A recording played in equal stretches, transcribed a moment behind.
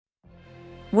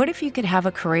What if you could have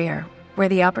a career where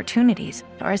the opportunities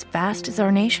are as vast as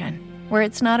our nation, where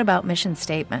it's not about mission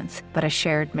statements, but a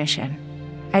shared mission?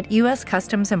 At U.S.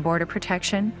 Customs and Border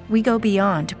Protection, we go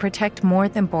beyond to protect more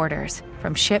than borders.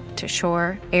 From ship to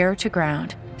shore, air to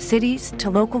ground, cities to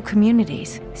local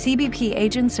communities, CBP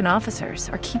agents and officers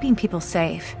are keeping people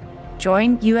safe.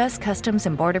 Join U.S. Customs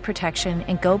and Border Protection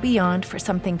and go beyond for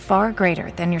something far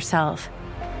greater than yourself.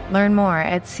 Learn more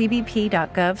at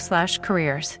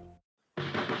cbp.gov/careers.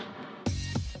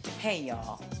 Hey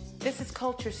y'all, this is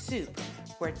Culture Soup,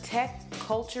 where tech,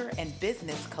 culture, and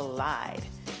business collide.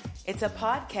 It's a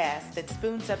podcast that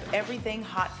spoons up everything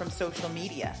hot from social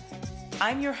media.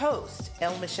 I'm your host,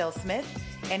 L. Michelle Smith,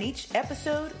 and each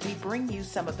episode we bring you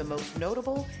some of the most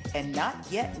notable and not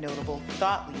yet notable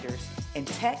thought leaders in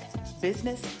tech,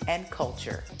 business, and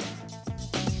culture.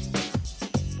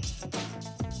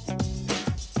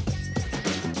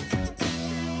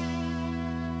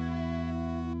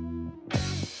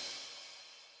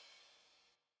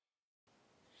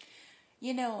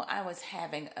 You know, I was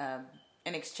having an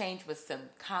exchange with some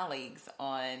colleagues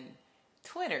on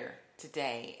Twitter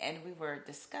today, and we were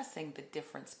discussing the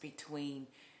difference between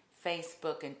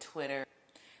Facebook and Twitter.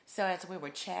 So as we were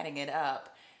chatting it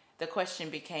up, the question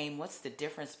became, what's the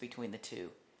difference between the two?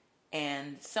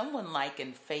 And someone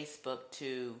likened Facebook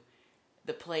to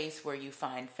the place where you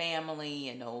find family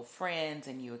and old friends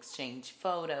and you exchange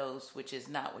photos, which is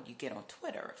not what you get on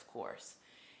Twitter, of course.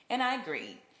 And I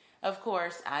agreed. Of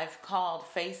course, I've called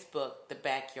Facebook the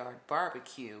backyard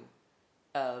barbecue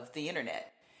of the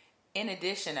internet. In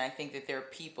addition, I think that there are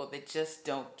people that just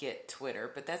don't get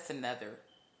Twitter, but that's another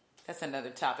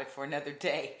topic for another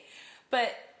day.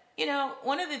 But, you know,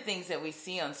 one of the things that we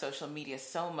see on social media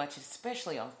so much,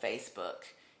 especially on Facebook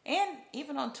and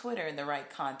even on Twitter in the right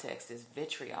context, is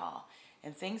vitriol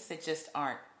and things that just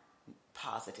aren't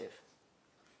positive.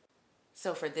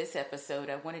 So for this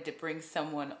episode, I wanted to bring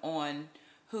someone on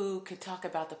who could talk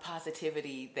about the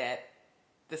positivity that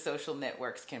the social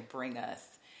networks can bring us.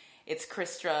 It's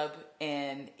Chris Strub,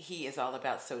 and he is all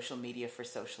about social media for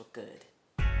social good.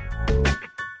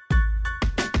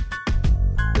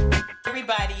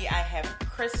 Everybody, I have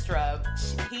Chris Strub.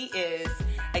 He is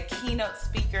a keynote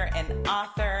speaker and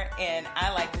author, and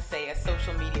I like to say a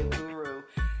social media guru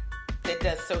that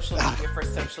does social media for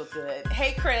social good.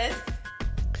 Hey, Chris.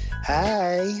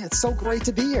 Hey, it's so great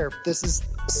to be here. This is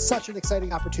such an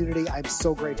exciting opportunity. I'm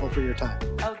so grateful for your time.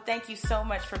 Oh, thank you so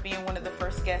much for being one of the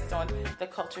first guests on the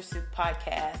Culture Soup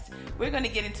podcast. We're going to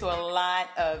get into a lot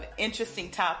of interesting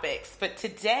topics, but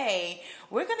today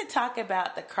we're going to talk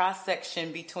about the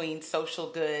cross-section between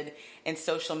social good and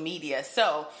social media.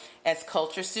 So, as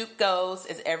Culture Soup goes,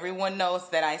 as everyone knows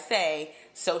that I say,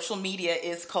 social media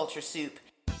is Culture Soup.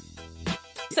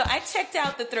 So I checked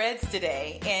out the threads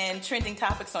today and trending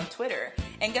topics on Twitter,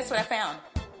 and guess what I found?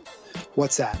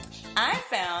 What's that? I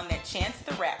found that Chance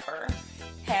the Rapper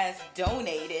has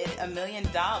donated $1 million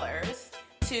to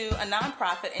a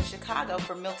nonprofit in Chicago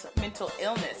for mental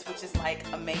illness, which is like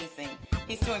amazing.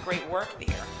 He's doing great work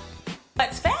there.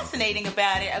 What's fascinating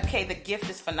about it, okay, the gift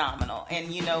is phenomenal.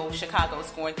 And you know, Chicago is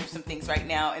going through some things right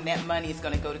now, and that money is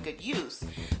going to go to good use.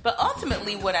 But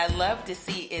ultimately, what I love to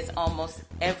see is almost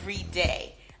every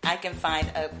day I can find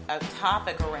a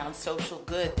topic around social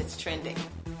good that's trending.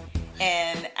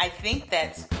 And I think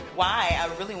that's why I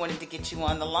really wanted to get you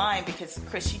on the line, because,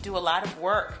 Chris, you do a lot of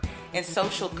work in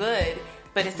social good,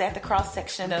 but it's at the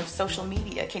cross-section of social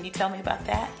media. Can you tell me about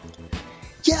that?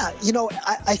 Yeah, you know,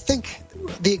 I think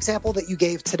the example that you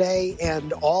gave today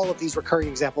and all of these recurring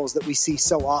examples that we see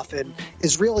so often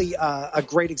is really a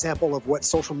great example of what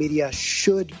social media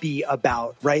should be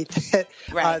about, right?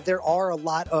 Right. There are a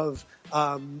lot of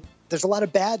there's a lot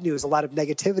of bad news, a lot of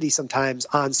negativity sometimes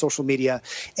on social media.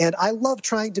 And I love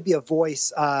trying to be a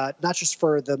voice, not just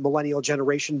for the millennial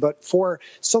generation, but for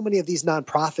so many of these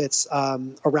nonprofits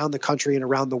around the country and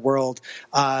around the world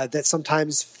that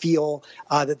sometimes feel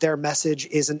that their message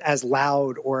isn't as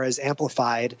loud or as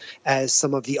amplified as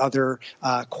some of the other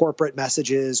corporate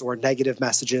messages or negative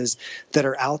messages that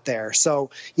are out there. So,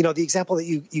 you know, the example that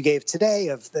you gave today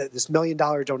of this $1 million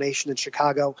donation in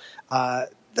Chicago,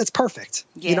 that's perfect.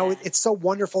 Yeah. You know, it's so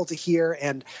wonderful to hear.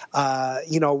 And,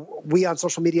 you know, we on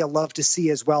social media love to see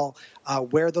as well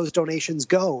where those donations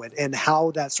go and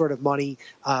how that sort of money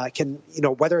can, you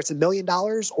know, whether it's $1 million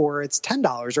or it's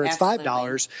 $10 or it's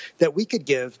 $5 that we could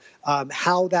give,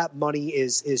 how that money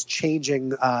is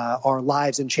changing our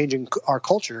lives and changing our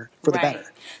culture for the better.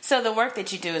 So the work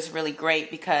that you do is really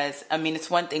great because, I mean, it's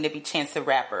one thing to be Chance the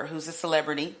Rapper, who's a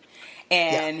celebrity,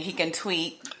 and he can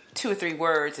tweet 2 or 3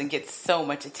 words and get so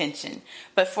much attention.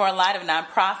 But for a lot of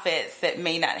nonprofits that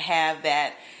may not have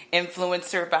that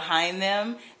influencer behind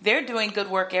them, they're doing good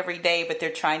work every day, but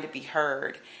they're trying to be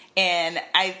heard. And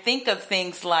I think of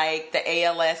things like the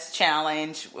ALS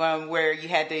challenge, where you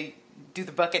had to do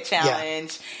the bucket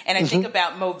challenge. Yeah. And I think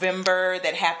about Movember,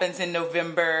 that happens in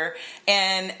November.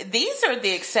 And these are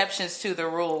the exceptions to the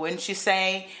rule, wouldn't you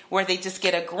say, where they just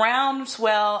get a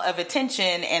groundswell of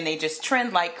attention and they just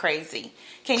trend like crazy.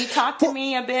 Can you talk to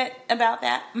me a bit about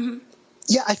that? Mm-hmm.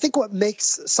 Yeah, I think what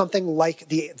makes something like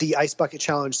the Ice Bucket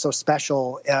Challenge so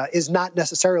special is not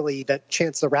necessarily that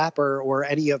Chance the Rapper or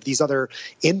any of these other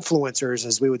influencers,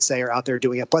 as we would say, are out there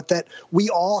doing it, but that we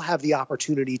all have the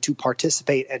opportunity to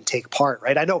participate and take part,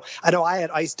 right? I know I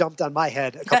had ice dumped on my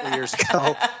head a couple of years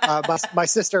ago. My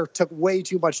sister took way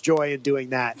too much joy in doing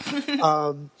that.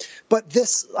 But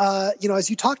this, as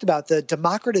you talked about, the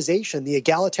democratization, the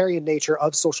egalitarian nature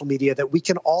of social media, that we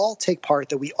can all take part,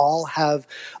 that we all have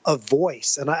a voice.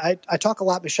 And I talk a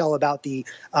lot, Michelle, about the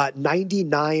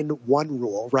 99-1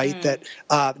 rule, right? That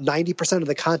 90% of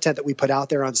the content that we put out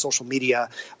there on social media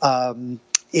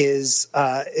is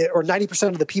or 90%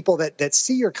 of the people that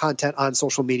see your content on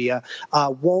social media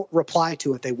won't reply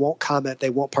to it. They won't comment. They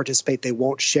won't participate. They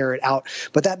won't share it out.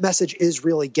 But that message is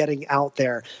really getting out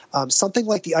there. Something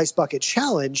like the Ice Bucket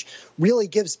Challenge really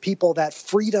gives people that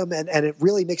freedom, and it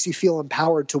really makes you feel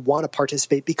empowered to want to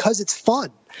participate because it's fun.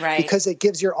 Right. Because it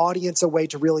gives your audience a way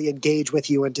to really engage with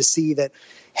you and to see that,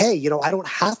 hey, I don't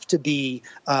have to be,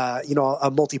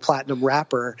 a multi-platinum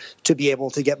rapper to be able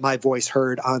to get my voice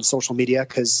heard on social media,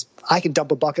 because I can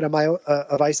dump a bucket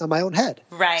of ice on my own head.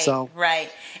 Right, right.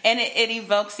 And it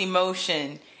evokes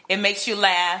emotion. It makes you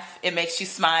laugh. It makes you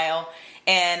smile.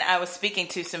 And I was speaking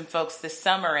to some folks this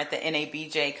summer at the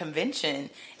NABJ convention,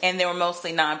 and they were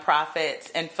mostly nonprofits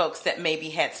and folks that maybe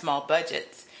had small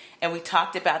budgets. And we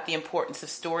talked about the importance of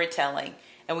storytelling.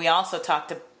 And we also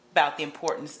talked about the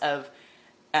importance of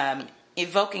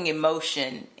evoking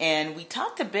emotion. And we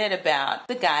talked a bit about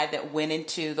the guy that went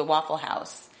into the Waffle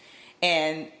House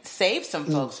and saved some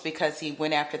folks because he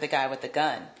went after the guy with the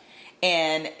gun.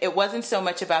 And it wasn't so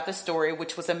much about the story,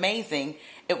 which was amazing.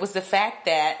 It was the fact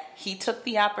that he took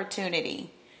the opportunity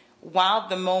while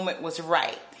the moment was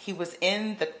right. He was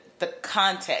in the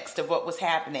context of what was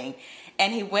happening.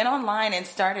 And he went online and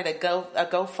started a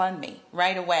GoFundMe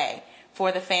right away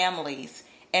for the families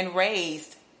and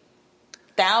raised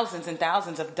thousands and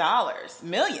thousands of dollars,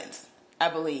 millions, I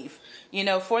believe,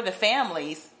 for the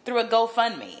families through a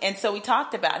GoFundMe. And so we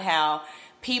talked about how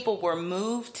people were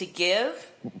moved to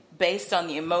give based on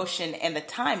the emotion and the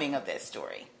timing of that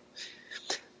story.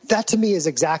 That to me is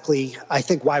exactly, I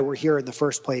think, why we're here in the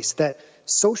first place. That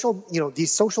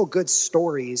these social good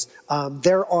stories,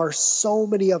 there are so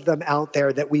many of them out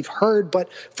there that we've heard, but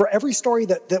for every story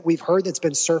that we've heard that's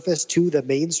been surfaced to the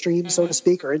mainstream, so to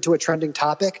speak, or into a trending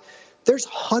topic, there's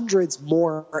hundreds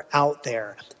more out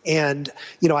there. And,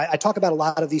 I talk about a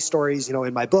lot of these stories,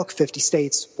 in my book, 50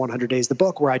 States, 100 Days, the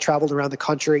book, where I traveled around the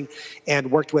country and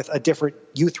worked with a different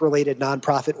youth-related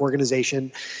nonprofit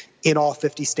organization in all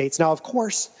 50 states. Now, of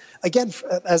course, again,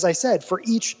 as I said, for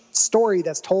each story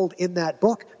that's told in that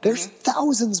book, there's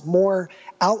thousands more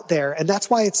out there. And that's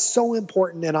why it's so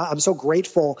important. And I'm so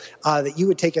grateful that you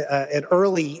would take an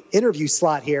early interview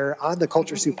slot here on the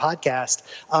Culture Soup podcast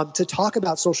to talk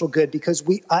about social good, because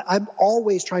I'm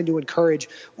always trying to encourage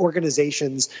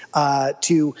organizations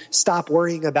to stop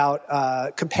worrying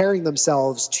about comparing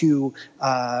themselves to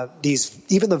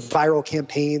even the viral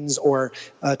campaigns or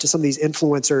to some of these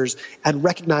influencers, and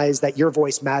recognize that your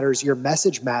voice matters, your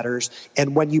message matters.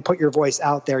 And when you put your voice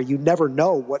out there, you never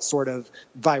know what sort of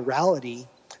virality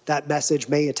that message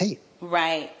may attain.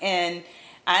 Right. And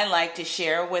I like to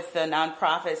share with the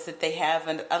nonprofits that they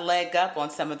have a leg up on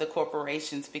some of the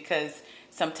corporations, because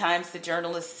sometimes the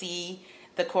journalists see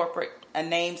the corporate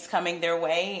names coming their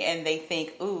way and they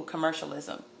think, ooh,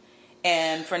 commercialism.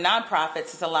 And for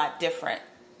nonprofits, it's a lot different.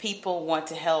 People want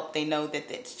to help. They know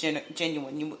that it's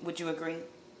genuine. Would you agree?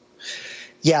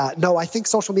 Yeah, no, I think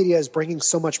social media is bringing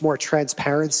so much more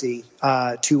transparency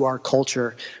to our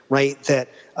culture, right? That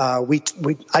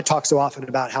I talk so often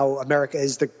about how America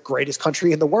is the greatest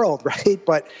country in the world, right?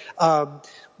 But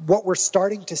what we're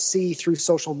starting to see through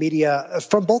social media,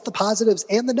 from both the positives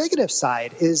and the negative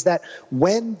side, is that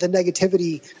when the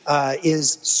negativity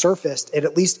is surfaced, it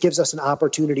at least gives us an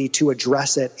opportunity to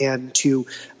address it and to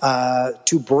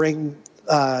bring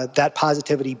that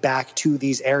positivity back to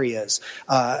these areas.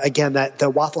 Again, that the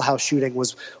Waffle House shooting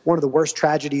was one of the worst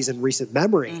tragedies in recent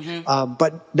memory.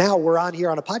 But now we're on here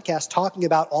on a podcast talking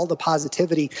about all the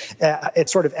positivity. It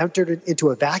sort of entered into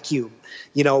a vacuum,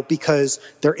 because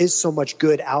there is so much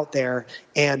good out there,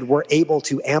 and we're able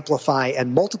to amplify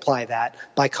and multiply that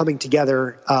by coming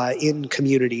together in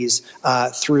communities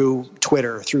through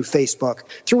Twitter, through Facebook,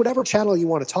 through whatever channel you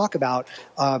want to talk about.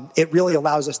 It really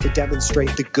allows us to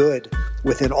demonstrate the good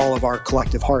within all of our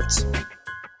collective hearts.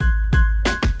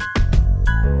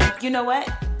 You know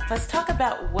what? Let's talk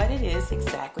about what it is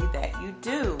exactly that you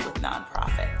do with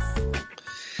nonprofits.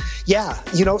 Yeah,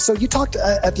 so you talked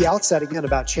at the outset again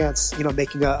about Chance,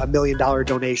 making a $1 million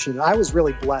donation. I was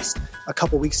really blessed a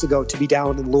couple weeks ago to be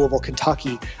down in Louisville,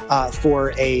 Kentucky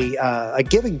for a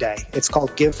giving day. It's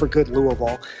called Give for Good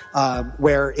Louisville,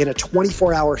 where in a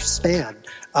 24-hour span,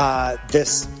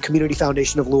 this Community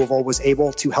Foundation of Louisville was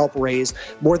able to help raise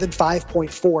more than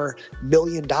 $5.4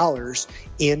 million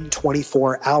in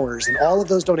 24 hours. And all of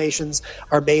those donations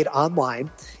are made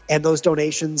online, and those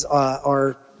donations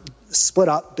are split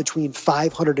up between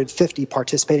 550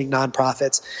 participating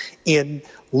nonprofits in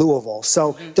Louisville.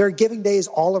 So there are giving days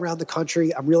all around the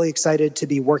country. I'm really excited to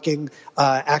be working.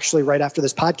 Actually, right after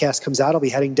this podcast comes out, I'll be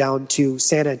heading down to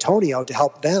San Antonio to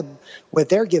help them with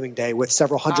their giving day with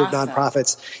several hundred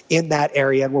nonprofits in that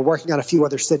area. And we're working on a few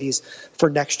other cities for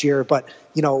next year. But,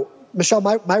 Michelle,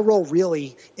 my role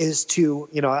really is to,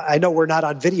 I know we're not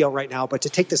on video right now, but to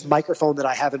take this microphone that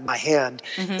I have in my hand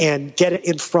and get it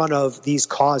in front of these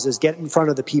causes, get it in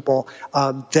front of the people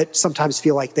that sometimes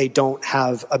feel like they don't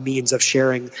have a means of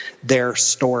sharing their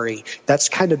story. That's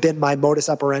kind of been my modus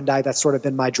operandi. That's sort of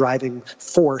been my driving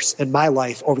force in my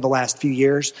life over the last few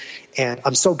years. And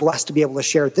I'm so blessed to be able to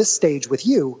share this stage with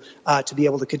you to be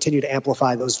able to continue to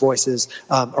amplify those voices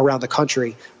around the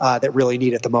country that really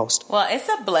need it the most. Well, it's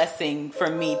a blessing for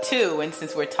me too. And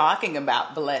since we're talking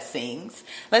about blessings,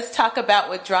 let's talk about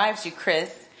what drives you,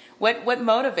 Chris. What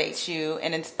motivates you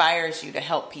and inspires you to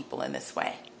help people in this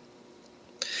way?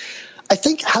 I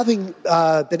think having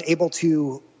been able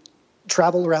to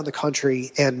travel around the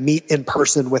country and meet in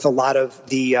person with a lot of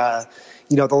the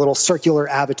the little circular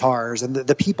avatars and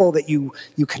the people that you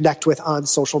connect with on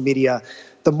social media,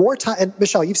 the more time, and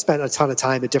Michelle, you've spent a ton of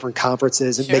time at different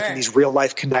conferences and making these real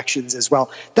life connections as well.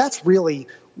 That's really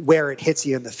where it hits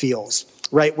you in the feels,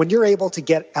 right? When you're able to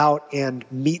get out and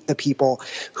meet the people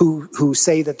who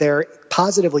say that they're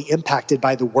positively impacted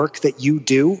by the work that you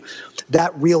do,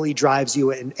 that really drives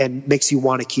you and makes you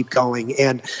want to keep going.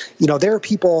 And, there are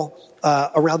people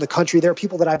around the country, there are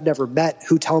people that I've never met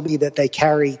who tell me that they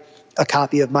carry a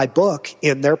copy of my book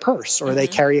in their purse, or they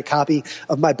carry a copy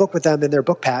of my book with them in their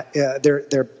book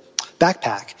their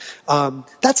backpack.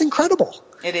 That's incredible.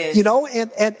 It is.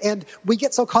 And we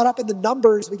get so caught up in the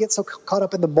numbers, we get so caught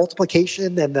up in the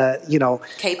multiplication and the,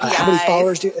 KPIs. How many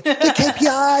followers do the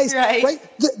KPIs, right?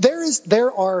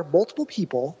 There are multiple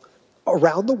people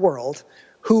around the world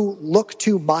who look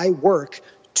to my work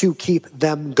to keep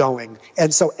them going.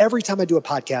 And so every time I do a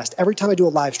podcast, every time I do a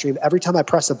live stream, every time I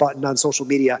press a button on social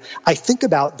media, I think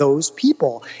about those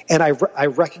people. And I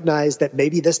recognize that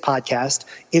maybe this podcast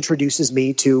introduces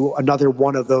me to another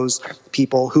one of those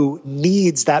people who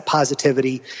needs that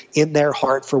positivity in their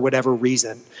heart for whatever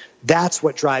reason. That's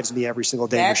what drives me every single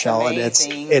day, That's Michelle.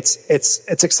 amazing. And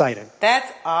it's exciting.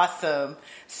 That's awesome.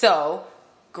 So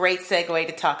great segue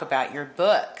to talk about your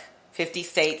book, 50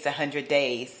 States, 100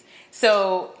 Days.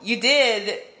 So you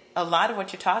did a lot of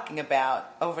what you're talking about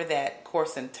over that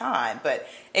course in time, but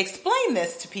explain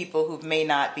this to people who may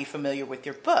not be familiar with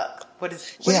your book. What did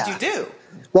you do?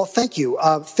 Well, thank you.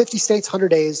 50 States, 100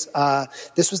 Days.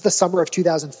 This was the summer of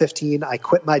 2015. I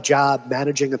quit my job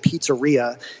managing a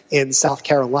pizzeria in South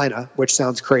Carolina, which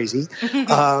sounds crazy,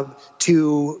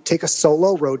 to take a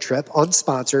solo road trip,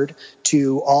 unsponsored,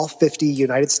 to all 50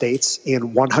 United States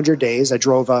in 100 days. I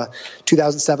drove a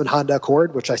 2007 Honda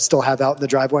Accord, which I still have out in the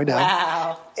driveway now.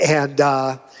 Wow. And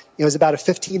it was about a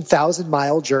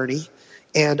 15,000-mile journey.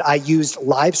 And I used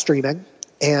live streaming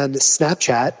and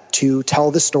Snapchat to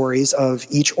tell the stories of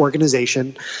each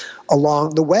organization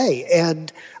along the way.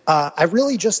 And I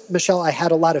really Michelle, I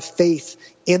had a lot of faith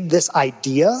in this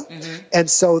idea. And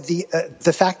so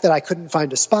the fact that I couldn't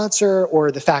find a sponsor,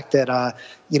 or the fact that,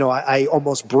 I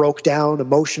almost broke down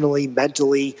emotionally,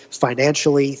 mentally,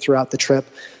 financially throughout the trip,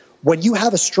 when you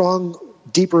have a strong,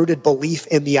 deep-rooted belief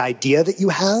in the idea that you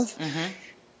have,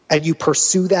 and you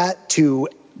pursue that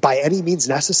by any means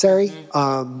necessary,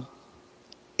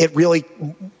 it really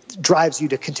drives you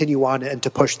to continue on and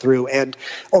to push through. And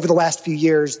over the last few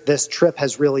years, this trip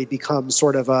has really become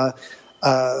sort of a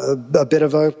bit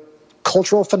of a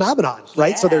cultural phenomenon, right?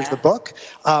 Yeah. So there's the book.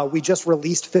 We just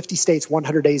released 50 States,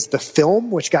 100 Days, the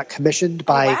film, which got commissioned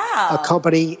by a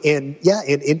company in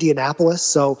Indianapolis.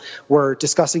 So we're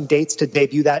discussing dates to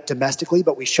debut that domestically,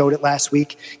 but we showed it last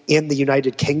week in the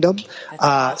United Kingdom.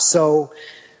 Awesome.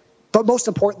 But most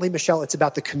importantly, Michelle, it's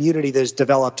about the community that is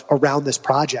developed around this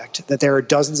project, that there are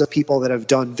dozens of people that have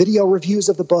done video reviews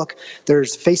of the book.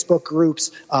 There's Facebook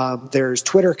groups. There's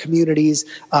Twitter communities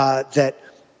that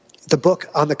the book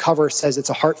on the cover says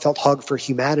it's a heartfelt hug for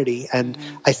humanity. And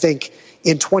I think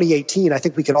in 2018, I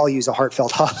think we could all use a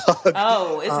heartfelt hug.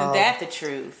 Oh, isn't that the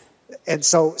truth? And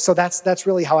so that's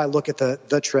really how I look at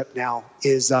the trip now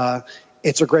is,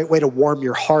 it's a great way to warm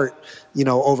your heart,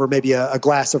 over maybe a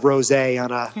glass of rosé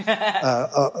on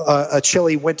a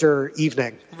chilly winter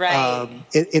evening. Right.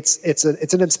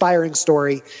 It's an inspiring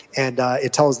story, and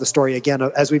it tells the story again,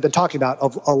 as we've been talking about,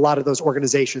 of a lot of those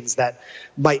organizations that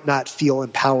might not feel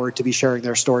empowered to be sharing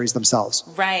their stories themselves.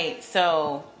 Right.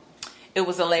 So it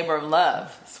was a labor of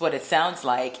love. That's what it sounds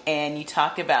like. And you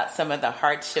talked about some of the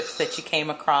hardships that you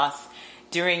came across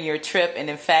during your trip, and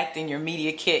in fact, in your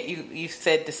media kit, you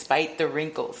said despite the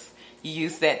wrinkles. You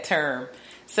used that term.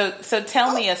 So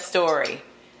tell me a story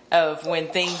of when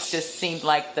things just seemed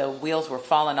like the wheels were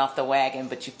falling off the wagon,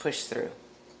 but you pushed through.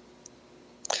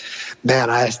 Man,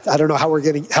 I don't know how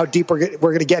deep we're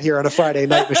going to get here on a Friday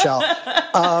night, Michelle.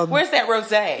 Where's that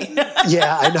rosé?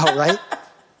 Yeah, I know,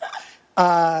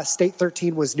 right? State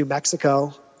 13 was New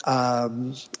Mexico.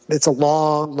 It's a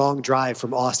long, long drive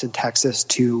from Austin, Texas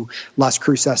to Las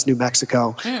Cruces, New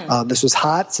Mexico. This was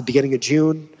hot. It's the beginning of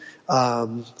June.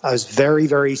 I was very,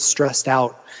 very stressed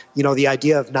out. The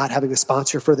idea of not having a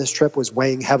sponsor for this trip was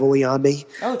weighing heavily on me.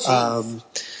 Oh, geez.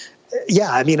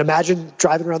 Yeah, I mean, imagine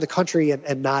driving around the country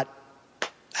and not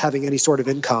having any sort of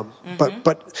income,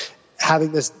 but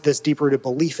having this deep-rooted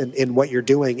belief in what you're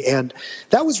doing. And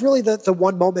that was really the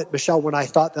one moment, Michelle, when I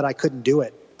thought that I couldn't do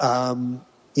it.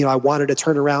 I wanted to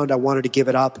turn around. I wanted to give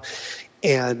it up.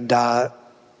 And I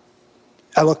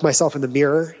looked myself in the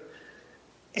mirror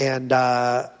and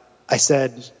I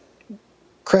said,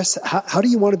 Chris, how do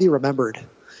you want to be remembered?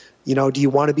 Do you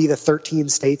want to be the 13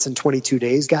 states in 22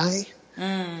 days guy?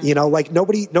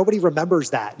 Nobody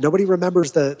remembers that. Nobody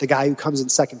remembers the guy who comes in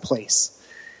second place.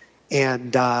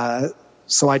 And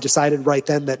so I decided right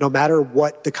then that no matter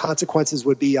what the consequences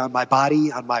would be on my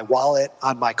body, on my wallet,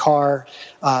 on my car,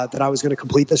 that I was going to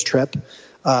complete this trip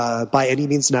by any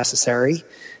means necessary.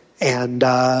 And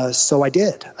so I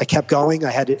did. I kept going.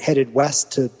 I headed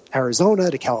west to Arizona,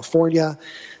 to California.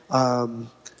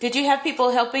 Did you have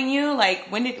people helping you? Like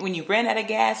when you ran out of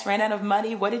gas, ran out of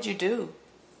money, what did you do?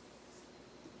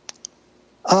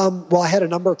 Well, I had a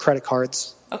number of credit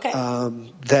cards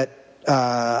that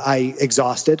I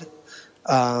exhausted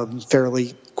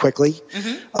fairly quickly.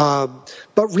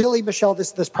 But really, Michelle,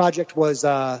 this project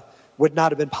would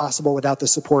not have been possible without the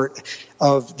support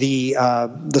of the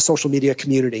social media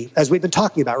community, as we've been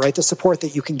talking about, right? The support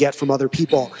that you can get from other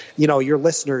people, your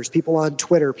listeners, people on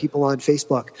Twitter, people on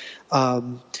Facebook.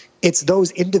 It's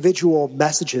those individual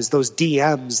messages, those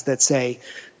DMs that say,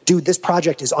 dude, this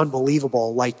project is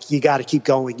unbelievable. Like, you got to keep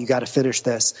going. You got to finish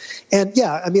this. And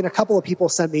yeah, I mean, a couple of people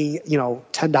sent me, $10,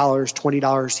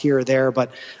 $20 here or there.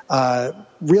 But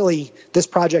really, this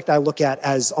project I look at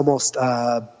as almost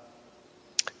an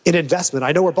investment.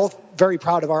 I know we're both very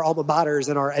proud of our alma maters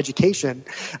and our education.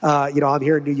 I'm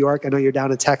here in New York. I know you're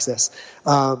down in Texas.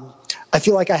 I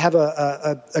feel like I have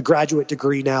a graduate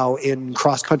degree now in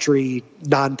cross-country,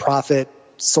 nonprofit,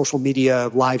 social media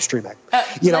live streaming.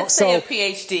 Let's say a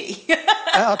PhD.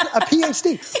 a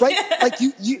PhD, right? Like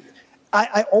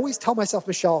I always tell myself,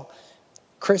 Michelle,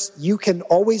 Chris, you can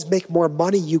always make more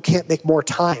money. You can't make more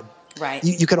time. Right.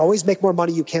 You can always make more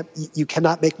money. You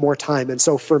cannot make more time. And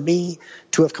so for me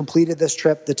to have completed this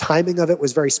trip, the timing of it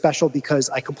was very special because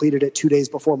I completed it 2 days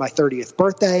before my 30th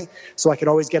birthday. So I could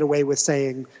always get away with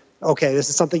saying, okay, this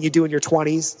is something you do in your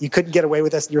 20s. You couldn't get away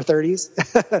with this in your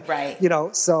 30s. Right.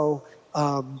 So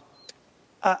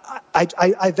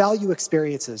I value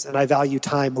experiences and I value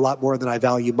time a lot more than I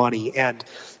value money. And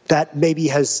that maybe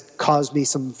has caused me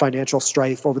some financial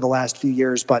strife over the last few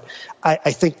years. But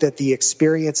I think that the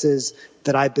experiences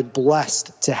that I've been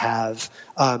blessed to have,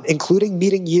 including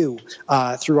meeting you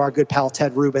through our good pal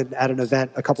Ted Rubin at an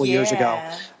event a couple of years ago,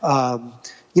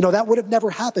 that would have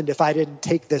never happened if I didn't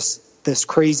take this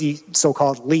crazy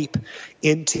so-called leap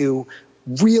into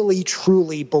really,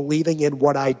 truly believing in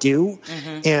what I do.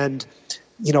 And,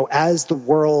 as the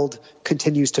world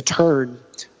continues to turn,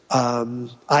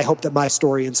 I hope that my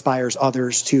story inspires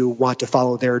others to want to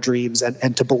follow their dreams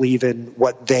and to believe in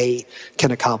what they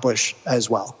can accomplish as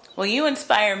well. Well, you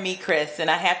inspire me, Chris,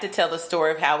 and I have to tell the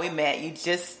story of how we met. You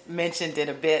just mentioned it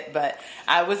a bit, but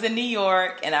I was in New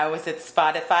York and I was at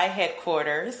Spotify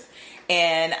headquarters,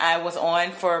 and I was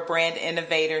on for Brand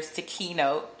Innovators to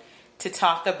keynote to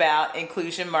talk about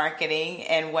inclusion marketing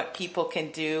and what people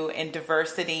can do in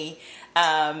diversity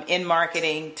in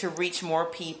marketing to reach more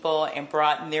people and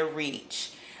broaden their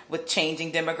reach with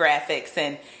changing demographics.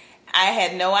 And I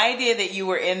had no idea that you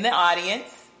were in the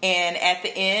audience. And at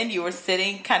the end, you were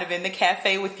sitting kind of in the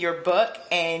cafe with your book,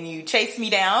 and you chased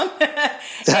me down.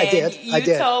 I did.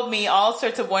 You told me all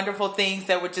sorts of wonderful things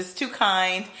that were just too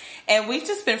kind. And we've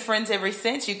just been friends ever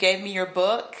since. You gave me your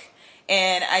book,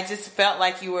 and I just felt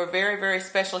like you were a very, very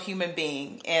special human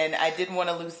being. And I didn't want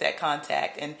to lose that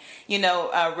contact. And, you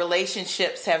know,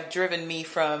 relationships have driven me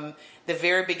from the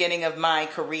very beginning of my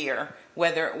career,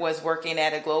 whether it was working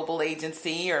at a global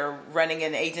agency or running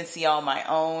an agency on my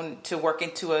own to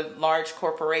working to a large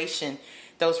corporation.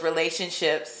 Those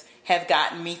relationships have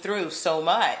gotten me through so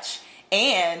much,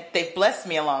 and they've blessed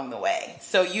me along the way.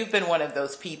 So you've been one of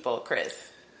those people, Chris.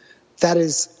 That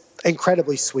is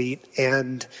incredibly sweet.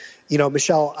 And, you know,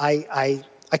 Michelle, I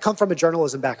come from a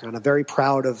journalism background. I'm very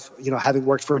proud of, you know, having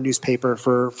worked for a newspaper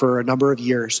for a number of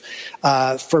years.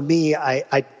 For me,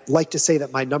 I like to say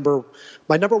that my number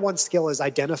one skill is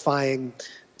identifying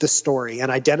the story and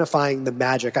identifying the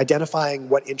magic, identifying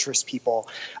what interests people.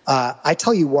 I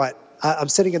tell you what, I'm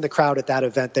sitting in the crowd at that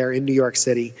event there in New York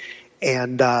City,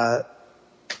 and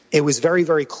it was very,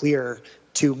 very clear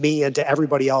to me and to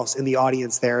everybody else in the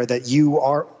audience there that you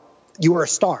are a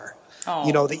star. Oh.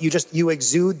 You know, that you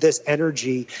exude this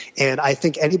energy. And I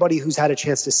think anybody who's had a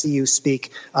chance to see you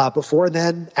speak before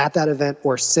then, at that event,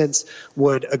 or since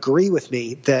would agree with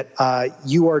me that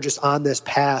you are just on this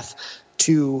path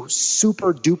to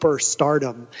super duper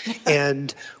stardom.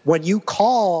 And when you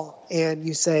call and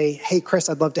you say, hey, Chris,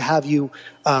 I'd love to have you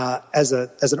as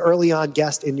an early on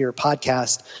guest in your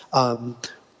podcast,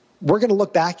 we're going to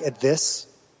look back at this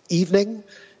evening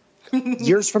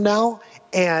years from now,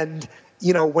 and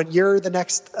you know, when you're the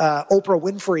next Oprah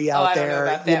Winfrey out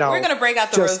there, you know, we're going to break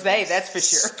out the rosé, that's for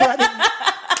sure.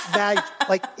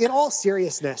 Like in all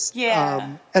seriousness.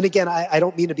 Yeah. And again, I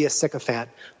don't mean to be a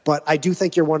sycophant, but I do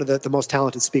think you're one of the most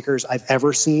talented speakers I've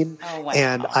ever seen. Oh, wow.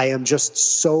 And I am just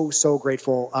so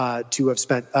grateful to have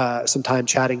spent some time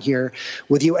chatting here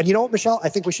with you. And you know what, Michelle? I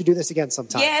think we should do this again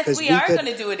sometime. Yes, we are going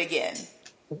to do it again.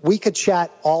 We could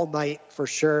chat all night for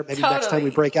sure. Maybe next time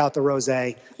we break out the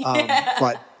rosé.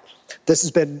 But this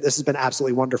has been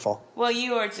absolutely wonderful. Well,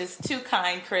 you are just too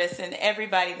kind, Chris, and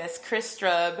everybody. That's Chris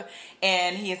Strub,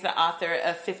 and he is the author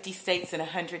of 50 States in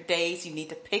 100 Days. You need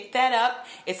to pick that up.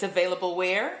 It's available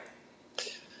where?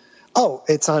 Oh,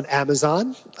 it's on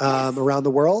Amazon around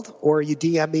the world, or you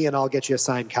DM me and I'll get you a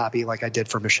signed copy like I did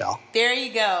for Michelle. There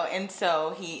you go. And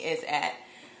so he is at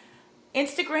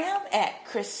Instagram at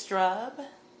Chris Strub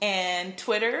and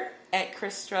Twitter at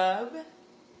Chris Strub.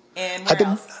 And where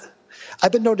else?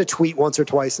 I've been known to tweet once or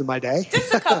twice in my day.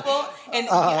 Just a couple. And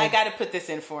I got to put this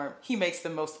in for him. He makes the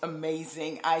most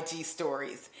amazing IG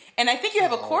stories. And I think you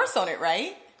have a course on it,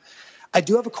 right? I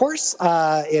do have a course.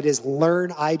 It is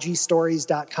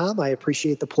learnigstories.com. I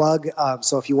appreciate the plug.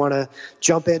 So if you want to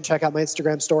jump in, check out my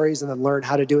Instagram stories and then learn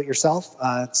how to do it yourself,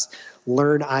 it's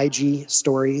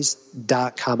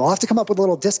learnigstories.com. I'll have to come up with a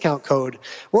little discount code.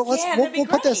 Well, we'll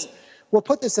put this. We'll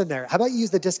put this in there. How about you use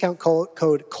the discount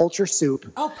code Culture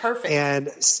Soup? Oh, perfect. And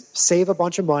save a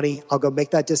bunch of money. I'll go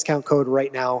make that discount code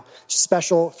right now.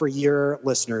 Special for your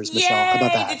listeners, Michelle. Yay! How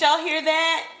about that? Did y'all hear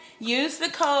that? Use the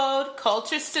code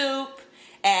Culture Soup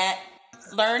at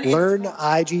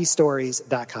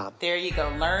learnigstories.com. There you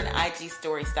go.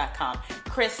 Learnigstories.com.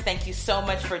 Chris, thank you so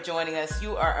much for joining us.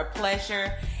 You are a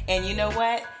pleasure. And you know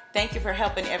what? Thank you for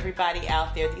helping everybody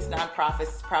out there. These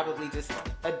nonprofits probably just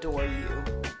adore you.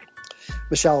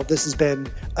 Michelle, this has been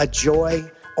a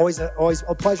joy. Always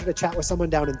a pleasure to chat with someone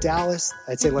down in Dallas.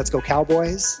 I'd say let's go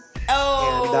Cowboys.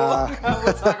 Oh, and,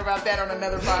 we'll talk about that on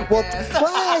another podcast.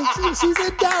 Well, she's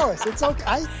in Dallas. It's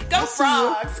okay. Go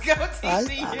Frogs. Go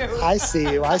TCU. I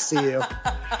see you.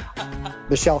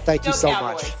 Michelle, thank you so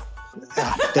Cowboys.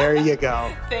 much. There you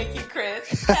go. Thank you,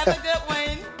 Chris. Have a good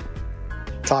one.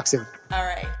 Talk soon. All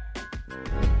right.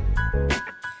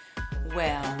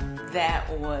 Well, that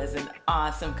was an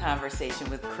awesome conversation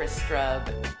with Chris Strub.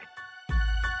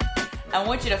 I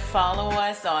want you to follow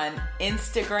us on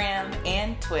Instagram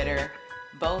and Twitter,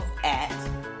 both at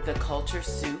The Culture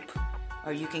Soup,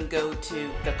 or you can go to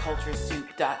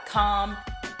theculturesoup.com.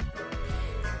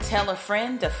 Tell a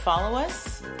friend to follow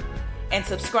us, and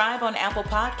subscribe on Apple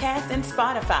Podcasts and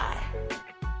Spotify.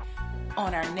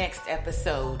 On our next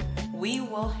episode, we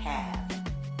will have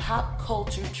pop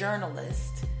culture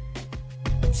journalist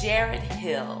Jared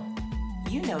Hill.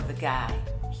 You know the guy.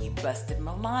 He busted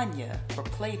Melania for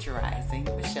plagiarizing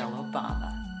Michelle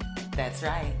Obama. That's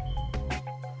right.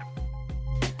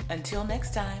 Until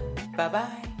next time,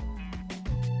 bye-bye.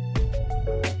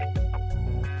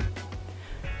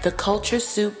 The Culture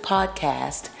Soup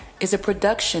Podcast is a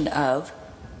production of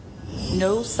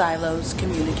No Silos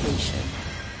Communication.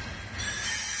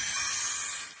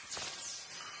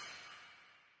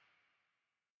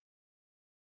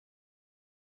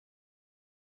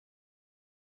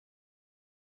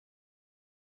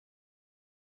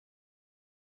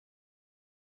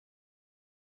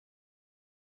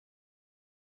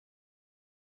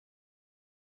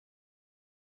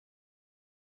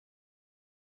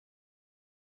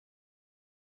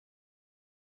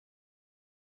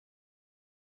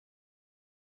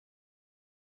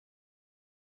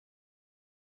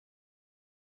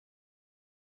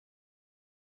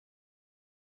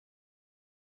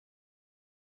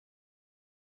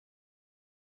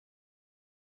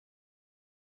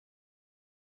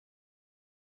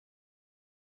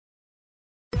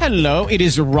 Hello, it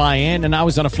is Ryan, and I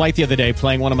was on a flight the other day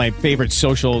playing one of my favorite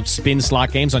social spin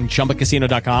slot games on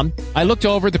ChumbaCasino.com. I looked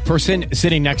over at the person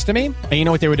sitting next to me, and you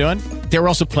know what they were doing? They were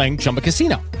also playing Chumba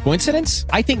Casino. Coincidence?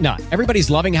 I think not. Everybody's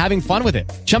loving having fun with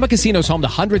it. Chumba Casino is home to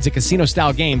hundreds of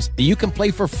casino-style games that you can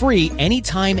play for free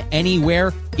anytime,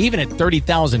 anywhere, even at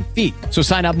 30,000 feet. So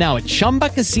sign up now at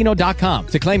ChumbaCasino.com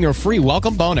to claim your free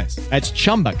welcome bonus. That's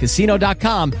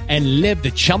ChumbaCasino.com and live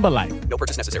the Chumba life. No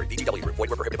purchase necessary. VGW Group. Void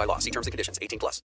where prohibited by law. See terms and conditions. 18+.